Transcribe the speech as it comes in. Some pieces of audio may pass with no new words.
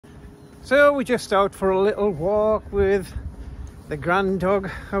So we're just out for a little walk with the grand dog,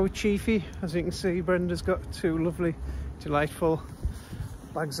 our Chiefy. As you can see, Brenda's got two lovely, delightful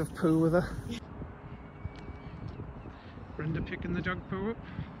bags of poo with her. Brenda picking the dog poo up.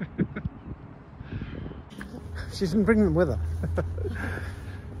 She didn't bring them with her.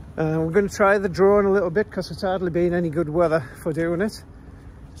 We're going to try the drone a little bit because it's hardly been any good weather for doing it.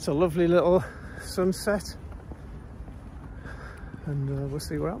 It's a lovely little sunset, and we'll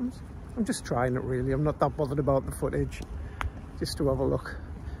see what happens. I'm just trying it really. I'm not that bothered about the footage, just to have a look.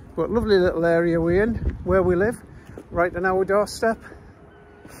 But lovely little area we're in, where we live, right on our doorstep.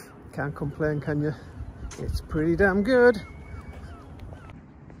 Can't complain, can you? It's pretty damn good.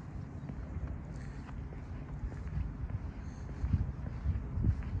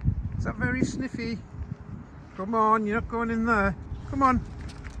 Is that very sniffy? Come on, you're not going in there. Come on.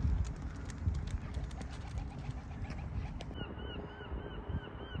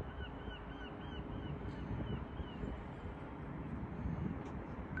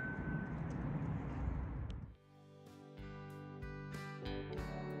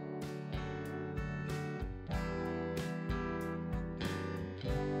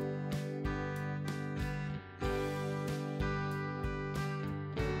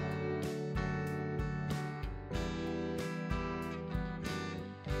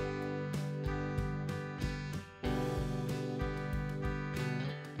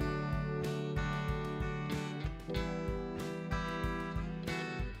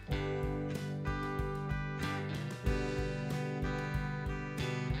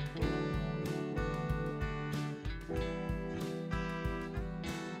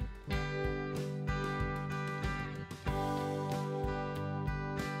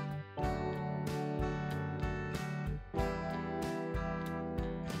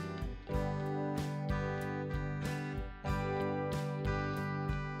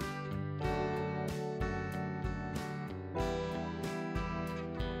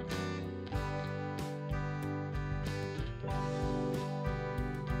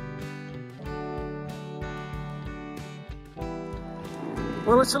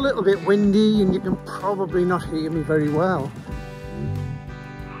 Well, it's a little bit windy and you can probably not hear me very well.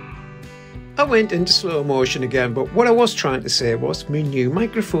 I went into slow motion again, but what I was trying to say was my new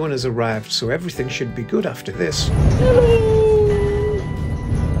microphone has arrived, so everything should be good after this. Hello!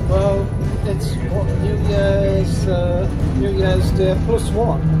 Well, it's what, New Year's Day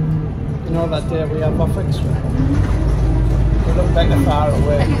 +1. You know, that day we have off extra. We look better far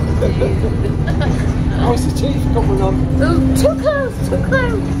away. How's the teeth coming on? Oh, too close, too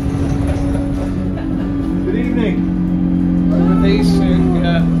close. Good evening. With these two,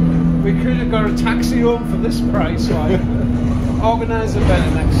 we could have got a taxi home for this price, like. Organise it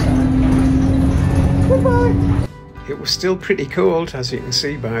better next time. Goodbye. It was still pretty cold, as you can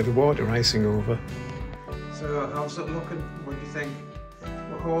see by the water icing over. So, how's it looking? What do you think?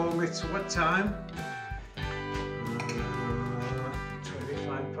 We're home, it's what time?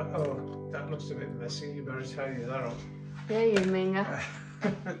 25 past. Oh, that looks a bit messy, you better tidy that up. Yeah, you minga.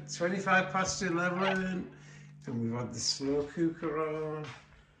 25 past 11, and we've had the slow cooker on.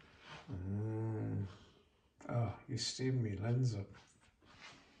 Oh, you steamed me lens up.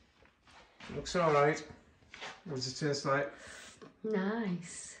 Looks alright. What does it taste like?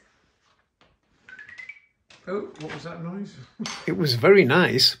 Nice. Oh, what was that noise? It was very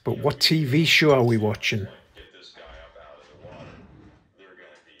nice, but what TV show are we watching?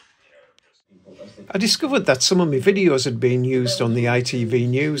 I discovered that some of my videos had been used on the ITV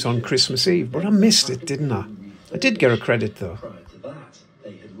News on Christmas Eve, but I missed it, didn't I? I did get a credit though. Prior to that,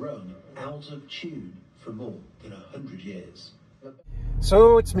 they had run out of tune for more than 100 years.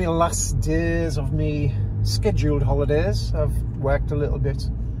 So it's my last days of me scheduled holidays. I've worked a little bit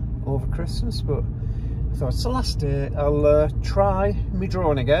over Christmas, but I thought it's the last day. I'll try my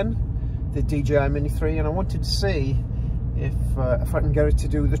drone again, the DJI Mini 3, and I wanted to see if I can get it to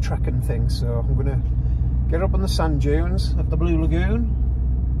do the tracking thing. So I'm gonna get up on the sand dunes at the Blue Lagoon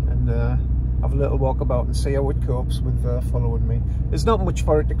and have a little walk about and see how it copes with following me. There's not much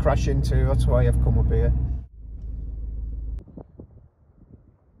for it to crash into, that's why I've come up here.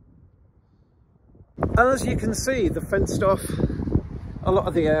 And as you can see, they've fenced off a lot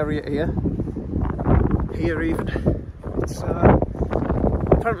of the area here even. It's,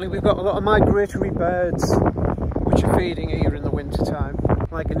 apparently we've got a lot of migratory birds which are feeding here in the winter time.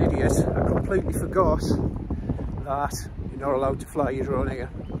 Like an idiot, I completely forgot that you're not allowed to fly your drone here.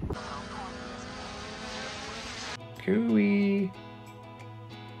 Cooey.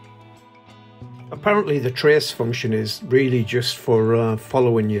 Apparently the trace function is really just for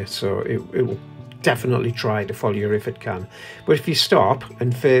following you, so it will definitely try to follow you if it can. But if you stop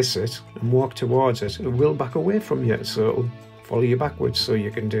and face it and walk towards it, it will back away from you, so it'll follow you backwards, so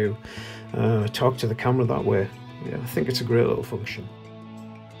you can do talk to the camera that way. Yeah, I think it's a great little function.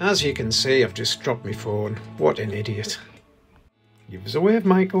 As you can see, I've just dropped my phone. What an idiot. Give us a wave,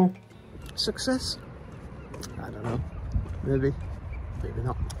 Michael. Success? I don't know. Maybe. Maybe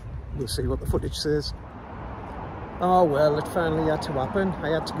not. We'll see what the footage says. Oh well, it finally had to happen. I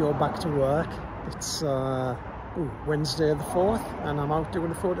had to go back to work. It's Wednesday the 4th and I'm out doing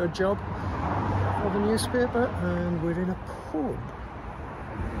a photo job for the newspaper, and we're in a pub,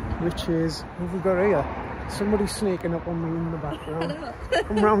 which is, what have we got here? Somebody's sneaking up on me in the background.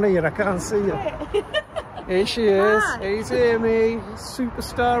 Come round here, I can't see you. Here she is. Here's Amy,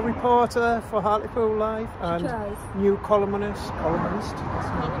 superstar reporter for Hartlepool Live and new columnist. Columnist? That's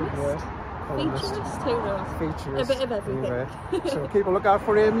not a good word. Columnist. Featurist. A bit of everything. Anyway, so keep a lookout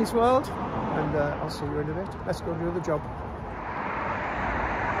for Amy's World, and I'll see you in a bit. Let's go do the job.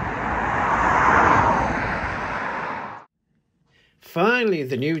 Finally,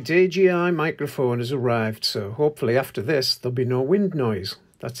 the new DJI microphone has arrived, so hopefully after this there'll be no wind noise.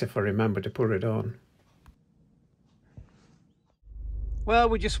 That's if I remember to put it on. Well,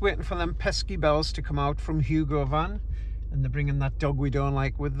 we're just waiting for them pesky bells to come out from Hugo van, and they're bringing that dog we don't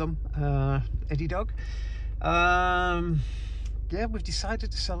like with them, Eddie Dog. Yeah, we've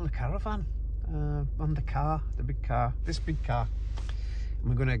decided to sell the caravan and the car, the big car, this big car. And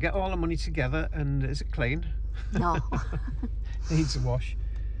we're going to get all the money together, and is it clean? No. Needs a wash.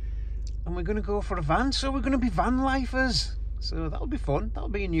 And we're going to go for a van, so we're going to be van lifers. So that'll be fun. That'll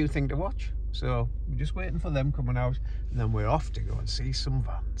be a new thing to watch. So we're just waiting for them coming out, and then we're off to go and see some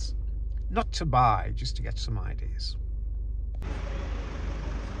vans. Not to buy, just to get some ideas.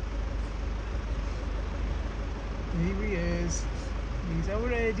 Here he is. He's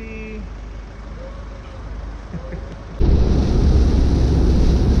already.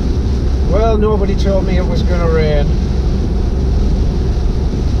 Well, nobody told me it was going to rain.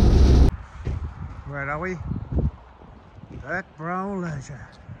 Where are we? Back Brow Leisure.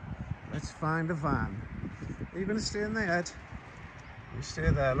 Let's find a van. Are you going to stay in the head? You stay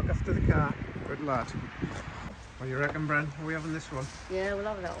there, look after the car. Good lad. What do you reckon, Bren? Are we having this one? Yeah, we'll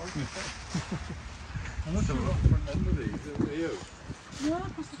have that one. I'm not sure what front end of these are you. No,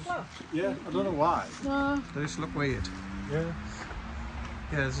 across the flat. Yeah, I don't know why. No. They just look weird. Yeah.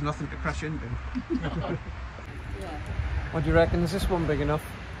 Yeah, there's nothing to crash into. Yeah. What do you reckon? Is this one big enough?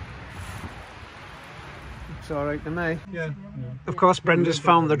 It's alright to me. Yeah. Of course, Brenda's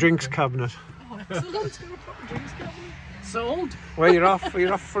found the drinks cabinet. Oh, excellent. Sold. Well, you're off.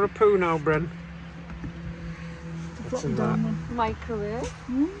 You're off for a poo now, Bren. What's in that? Microwave.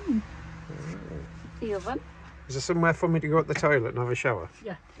 The oven. Is there somewhere for me to go at the toilet and have a shower?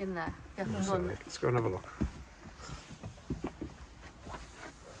 Yeah, in there. Yeah, Let's go and have a look.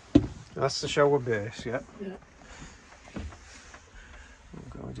 That's the shower base, yeah? Yeah.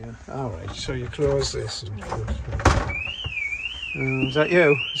 Oh God, yeah. All right, so you close this. And close is that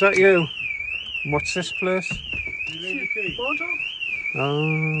you? Is that you? What's this place? Do you leave the key?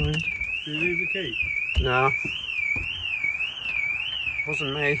 Oh, right. Do you leave the key? No.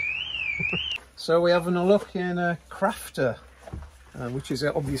 Wasn't me. So we're having a look in a Crafter, which is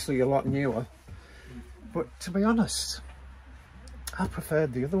obviously a lot newer. But to be honest, I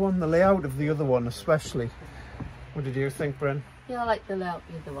preferred the other one, the layout of the other one especially. What did you think, Bren? Yeah, I like the layout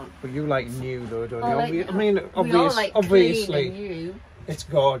of the other one. But you like new though, don't I you? like, I mean, we all like obviously clean and new. it's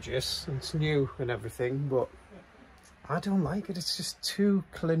gorgeous, it's new and everything, but I don't like it. It's just too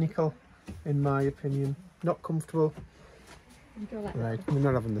clinical, in my opinion. Not comfortable. You don't like Right, we're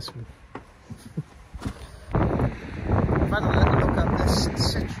not having this one. I've had a little look at this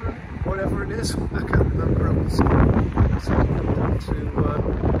Citra, whatever it is. I can't remember what it was. It's only come down to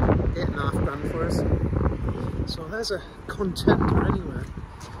 £8.5 for us. So there's a contender anyway.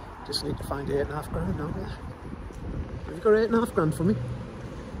 Just need to find £8.5 now. Yeah. Have you got £8.5 for me?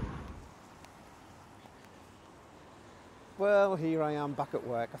 Well, here I am back at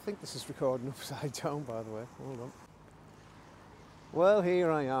work. I think this is recording upside down, by the way. Hold on. Well,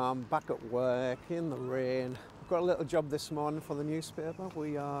 here I am back at work in the rain. I've got a little job this morning for the newspaper.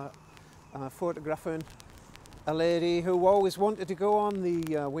 We are photographing a lady who always wanted to go on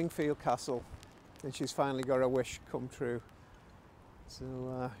the Wingfield Castle, and she's finally got her wish come true.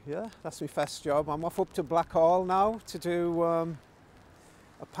 So yeah, that's my first job. I'm off up to Blackhall now to do a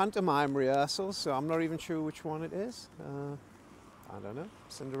pantomime rehearsal, so I'm not even sure which one it is. I don't know.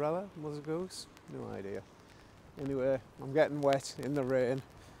 Cinderella, Mother Goose, no idea. Anyway, I'm getting wet in the rain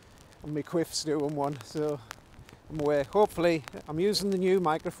and my quiff's doing one, so I'm away. Hopefully, I'm using the new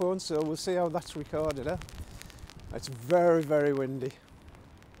microphone, so we'll see how that's recorded. It's very, very windy.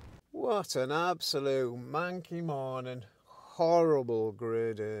 What an absolute manky morning. Horrible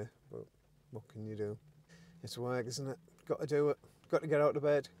grey day, but what can you do? It's work, isn't it? Got to do it. Got to get out of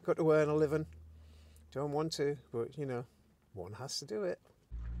bed. Got to earn a living. Don't want to, but you know, one has to do it.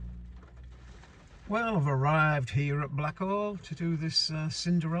 Well, I've arrived here at Blackhall to do this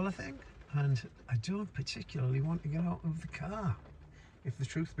Cinderella thing, and I don't particularly want to get out of the car, if the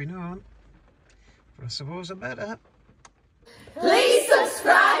truth be known, but I suppose I better. Please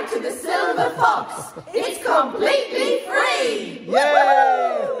subscribe to the Silver Fox. It's completely free.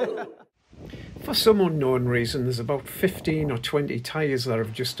 Yay! For some unknown reason, there's about 15 or 20 tyres that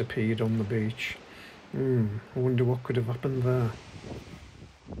have just appeared on the beach. I wonder what could have happened there.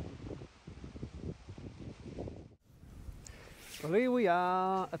 Well, here we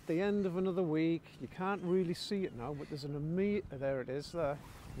are at the end of another week. You can't really see it now, but there's there it is there.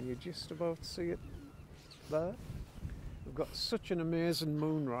 And you just about see it there. We've got such an amazing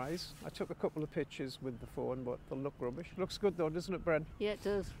moonrise. I took a couple of pictures with the phone, but they look rubbish. Looks good though, doesn't it, Bren? Yeah, it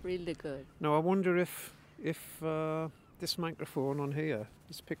does. Really good. Now I wonder if this microphone on here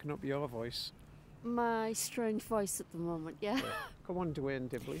is picking up your voice. My strange voice at the moment, yeah. Come on, Dwayne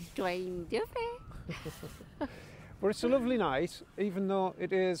Dibley. Dwayne Dibley. But it's a lovely night, even though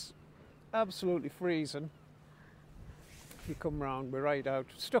it is absolutely freezing. If you come round, we're right out,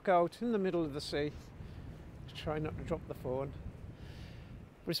 stuck out in the middle of the sea. Try not to drop the phone.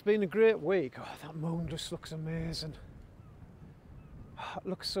 But it's been a great week. Oh, that moon just looks amazing. It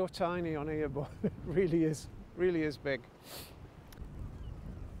looks so tiny on here, but it really is big.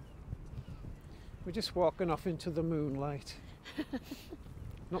 We're just walking off into the moonlight.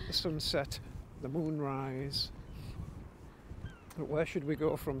 Not the sunset, the moonrise. But where should we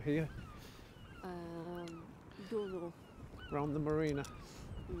go from here? Don't know. Round the marina.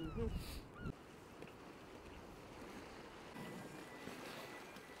 Mm-hmm.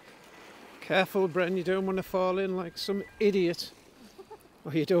 Careful, Bren, you don't want to fall in like some idiot.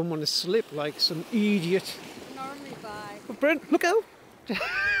 Or you don't want to slip like some idiot. Normally by. But Bren, look out!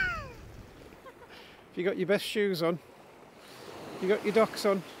 You got your best shoes on. You got your docks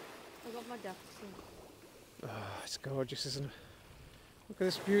on. I got my ducks in. Oh, it's gorgeous, isn't it? Look at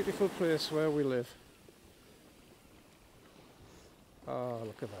this beautiful place where we live. Oh,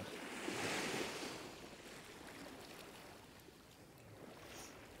 look at that.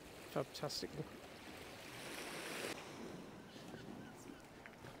 Fantastic.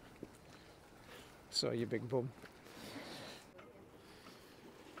 Saw your big bum.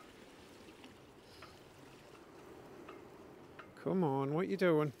 Come on, what you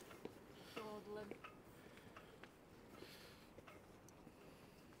doing? Dawdling.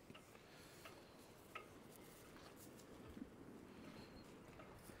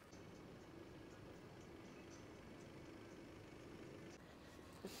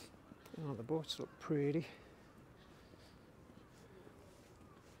 Oh, the boats look pretty.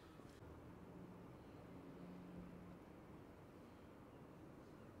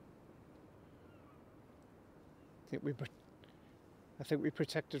 I think we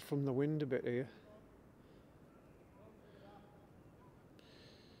protected from the wind a bit here.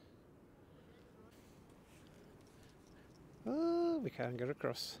 Oh, we can't get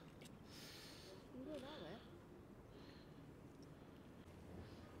across. You can go that way.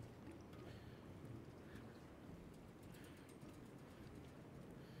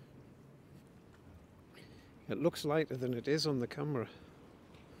 It looks lighter than it is on the camera.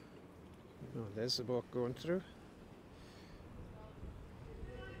 Oh, there's the boat going through.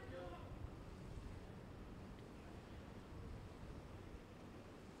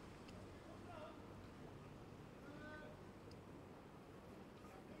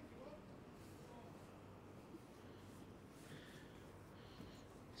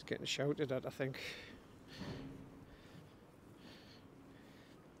 He's getting shouted at, I think.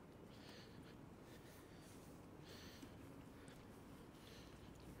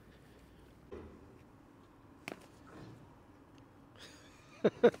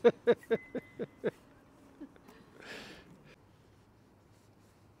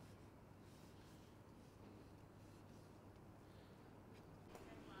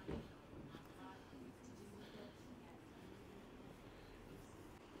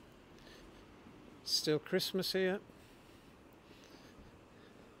 Still Christmas here.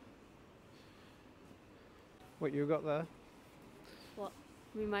 What you got there? What?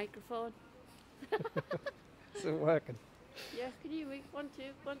 My microphone? Is it working? Yes, can you reach? 1, 2,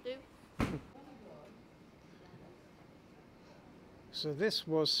 1, 2. So this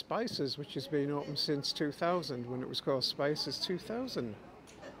was Spices, which has been open since 2000, when it was called Spices 2000.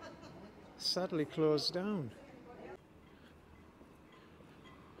 Sadly closed down.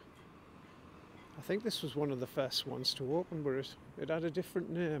 I think this was one of the first ones to open, but it had a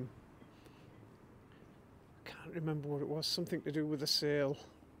different name. Can't remember what it was, something to do with a sale.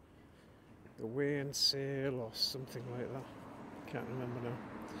 The Wayne sale or something like that. Can't remember now.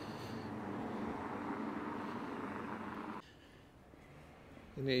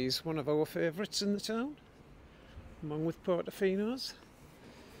 And he's one of our favourites in the town, along with Portofino's.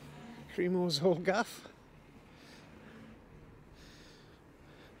 Cremo's whole gaff.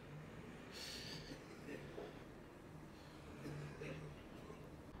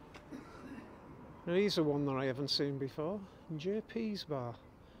 Now he's a one that I haven't seen before. JP's Bar.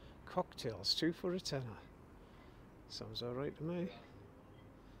 Cocktails, 2 for a tenner. Sounds alright to me.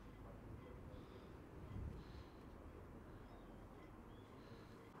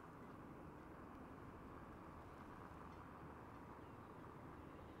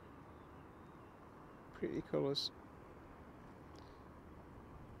 Pretty colours.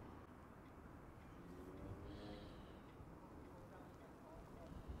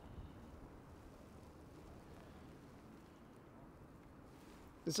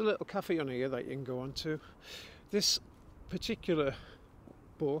 There's a little cafe on here that you can go on to. This particular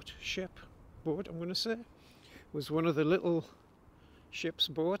boat, I'm going to say, was one of the little ship's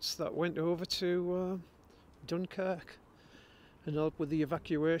boats that went over to Dunkirk and helped with the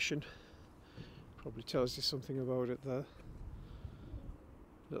evacuation. Probably tells you something about it there.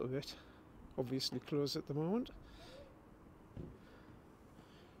 A little bit. Obviously closed at the moment.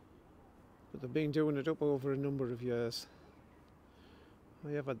 But they've been doing it up over a number of years.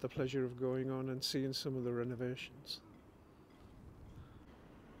 I have had the pleasure of going on and seeing some of the renovations.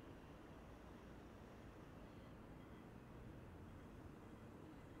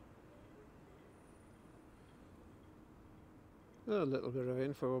 A little bit of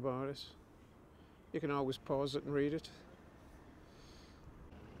info about it. You can always pause it and read it.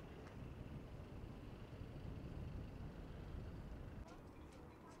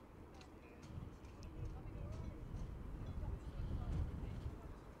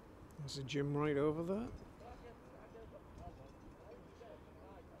 There's a gym right over there.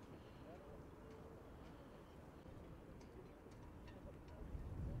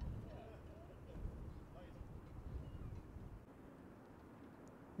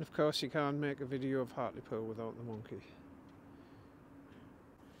 And of course you can't make a video of Hartlepool without the monkey.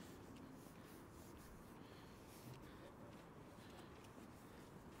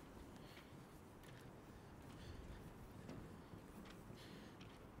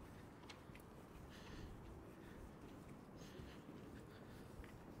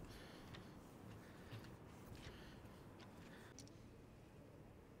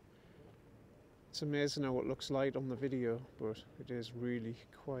 It's amazing how it looks light on the video, but it is really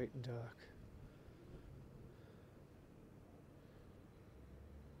quite dark.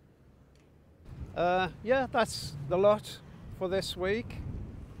 Yeah, that's the lot for this week.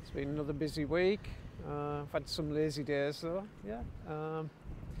 It's been another busy week. I've had some lazy days though, yeah.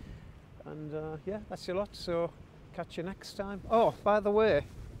 Yeah, that's your lot, so catch you next time. Oh, by the way,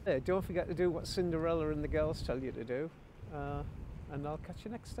 don't forget to do what Cinderella and the girls tell you to do. And I'll catch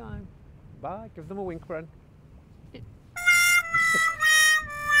you next time. Bye. Give them a wink, Bren.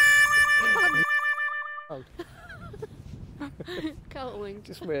 Can't wink.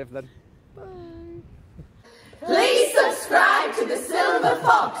 Just wave then. Bye. Please subscribe to the Silver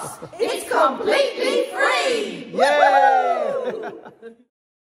Fox. It's completely free. Yay!